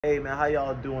Hey man, how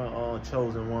y'all doing,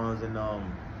 chosen ones and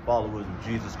followers of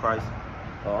Jesus Christ?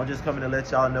 I'm just coming to let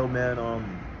y'all know, man.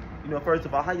 First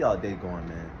of all, how y'all day going,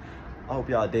 man? I hope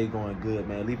y'all day going good,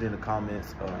 man. Leave it in the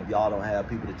comments. If y'all don't have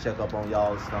people to check up on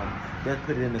y'all or something, just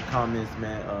put it in the comments,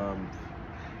 man.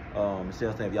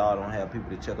 If y'all don't have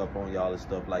people to check up on y'all and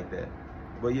stuff like that.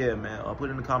 But yeah, man, put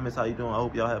in the comments how you doing. I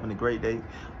hope y'all having a great day.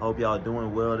 I hope y'all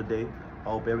doing well today. I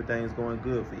hope everything's going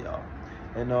good for y'all.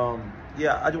 And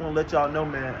yeah, I just want to let y'all know,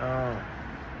 man.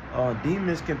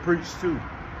 Demons can preach too.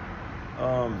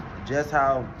 Just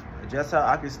how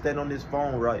I can stand on this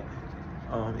phone, right,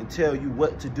 and tell you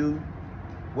what to do,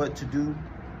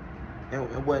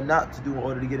 and what not to do in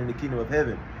order to get in the kingdom of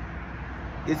heaven.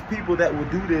 It's people that will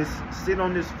do this, sit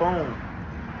on this phone,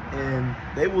 and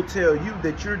they will tell you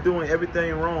that you're doing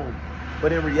everything wrong,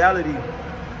 but in reality,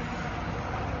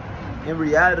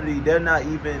 they're not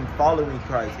even following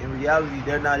Christ. In reality,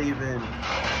 they're not even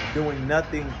doing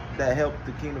nothing that helps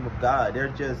the kingdom of God. They're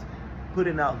just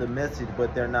putting out the message,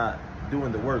 but they're not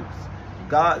doing the works.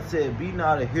 God said, be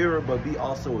not a hearer, but be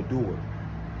also a doer.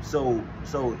 So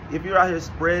if you're out here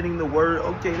spreading the word,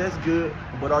 okay, that's good,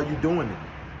 but are you doing it?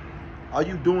 Are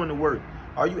you doing the work?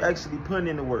 Are you actually putting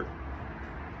in the work?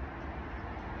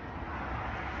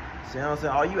 See what I'm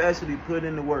saying? Are you actually putting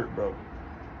in the work, bro?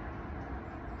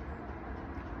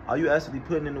 Are you actually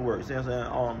putting in the work? See what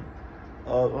I'm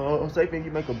saying? Say if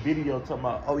you make a video talking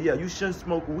about, oh yeah, you shouldn't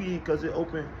smoke weed because it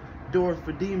opens doors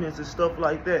for demons and stuff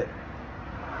like that.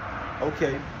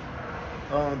 Okay.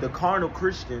 The carnal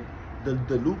Christian, the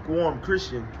lukewarm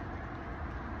Christian,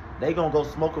 they gonna go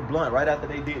smoke a blunt right after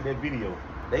they did that video.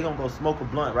 They gonna go smoke a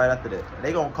blunt right after that.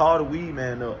 They gonna call the weed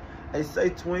man up. They say,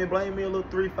 twin, blame me a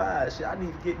little 3-5. Shit, I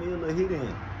need to get me a little hit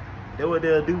in. That's what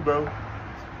they'll do, bro.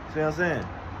 See what I'm saying?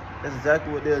 That's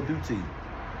exactly what they'll do to you.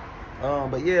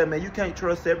 But yeah, man, you can't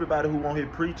trust everybody who won't hear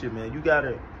preaching, man. You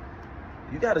gotta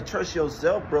trust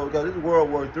yourself, bro. Because this is World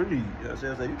War III. You know what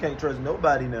I'm saying? You can't trust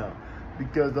nobody now.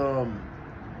 Because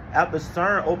after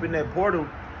CERN opened that portal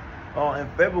in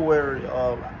February,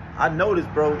 I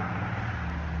noticed, bro,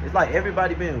 it's like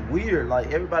everybody been weird.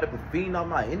 Like everybody been feeding on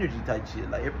my energy type shit.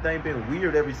 Like everything been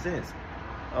weird ever since.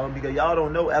 Because y'all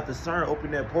don't know, after CERN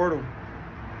opened that portal,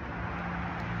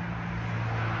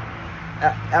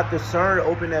 after CERN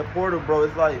opened that portal, bro,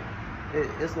 it's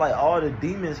like all the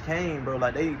demons came, bro.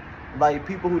 Like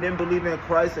people who didn't believe in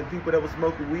Christ and people that was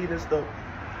smoking weed and stuff.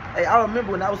 Hey, I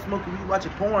remember when I was smoking weed,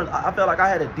 watching porn, I felt like I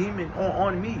had a demon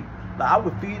on me. Like I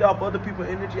would feed off other people's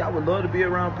energy. I would love to be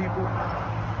around people.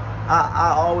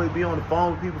 I always be on the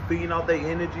phone with people, feeding off their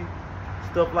energy,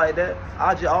 stuff like that.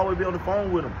 I just always be on the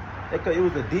phone with them. It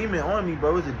was a demon on me,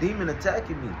 bro. It was a demon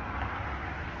attacking me.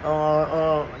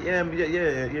 Yeah.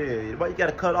 But you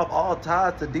gotta cut off all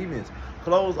ties to demons.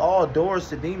 Close all doors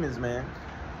to demons, man.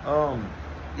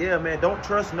 Yeah, man. Don't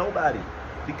trust nobody,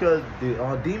 because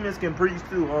the demons can preach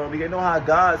too. You know how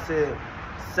God said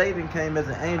Satan came as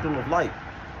an angel of light.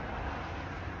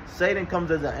 Satan comes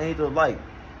as an angel of light.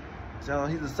 So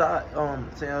he's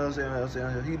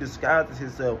he disguises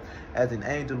himself as an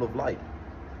angel of light.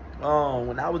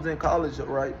 When I was in college,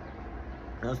 right?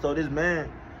 And so this man.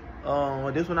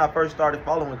 This when I first started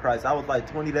following Christ. I was like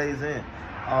 20 days in.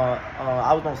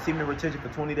 I was on semen retention for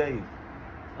 20 days.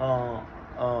 I'm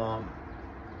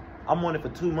on it for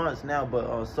 2 months now,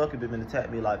 but Sucker been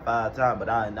attacked me like 5 times, but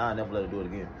I never let her do it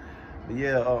again. But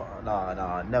yeah,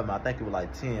 nah, never mind. I think it was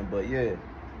like 10, but yeah.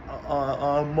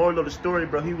 Moral of the story,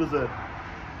 bro, he was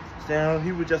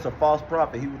just a false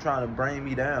prophet. He was trying to bring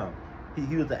me down.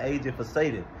 He was an agent for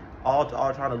Satan. All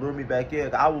trying to lure me back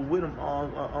in. I was with him.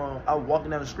 I was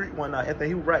walking down the street one night, and then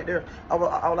he was right there. I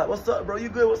was like, "What's up, bro? You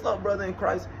good? What's up, brother in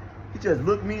Christ?" He just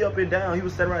looked me up and down. He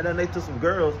was sitting right there next to some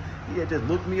girls. He had just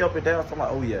looked me up and down. So I'm like,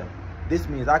 "Oh yeah, this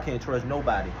means I can't trust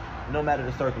nobody, no matter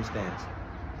the circumstance."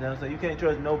 You know what I'm saying? You can't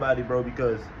trust nobody, bro,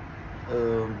 because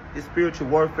it's spiritual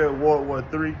warfare, World War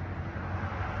III.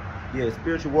 Yeah,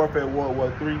 spiritual warfare, World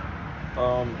War III.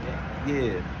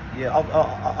 Yeah.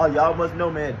 Y'all must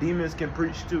know, man, demons can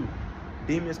preach too.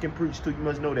 Demons can preach too. You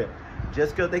must know that.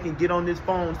 Just because they can get on this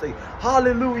phone and say,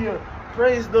 hallelujah,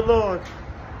 praise the Lord,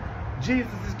 Jesus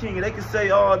is king, and they can say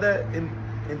all that, and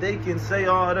they can say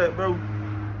all that, bro.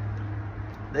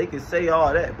 They can say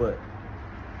all that, but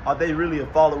are they really a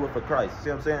follower for Christ? See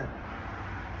what I'm saying?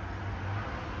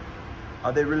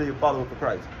 Are they really a follower for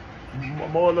Christ?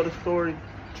 Moral of the story,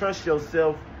 trust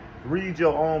yourself. Read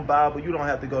your own Bible. You don't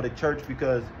have to go to church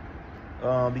because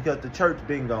the church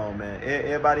been gone, man.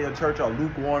 Everybody in church are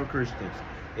lukewarm Christians.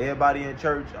 Everybody in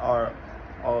church is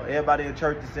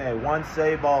saying once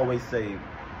saved, always saved.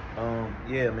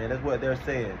 Yeah, man, that's what they're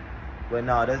saying. But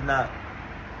no, that's not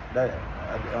that.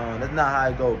 That's not how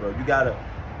it goes, bro. You gotta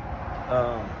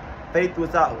faith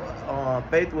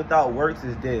without works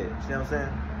is dead. You see what I'm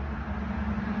saying?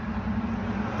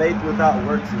 Faith without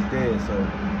works is dead. So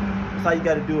that's how you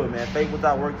gotta do it, man. Faith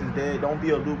without works is dead. Don't be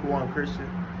a lukewarm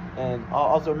Christian. And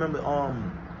also remember,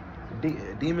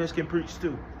 demons can preach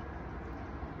too.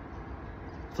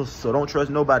 So don't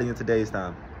trust nobody in today's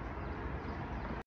time.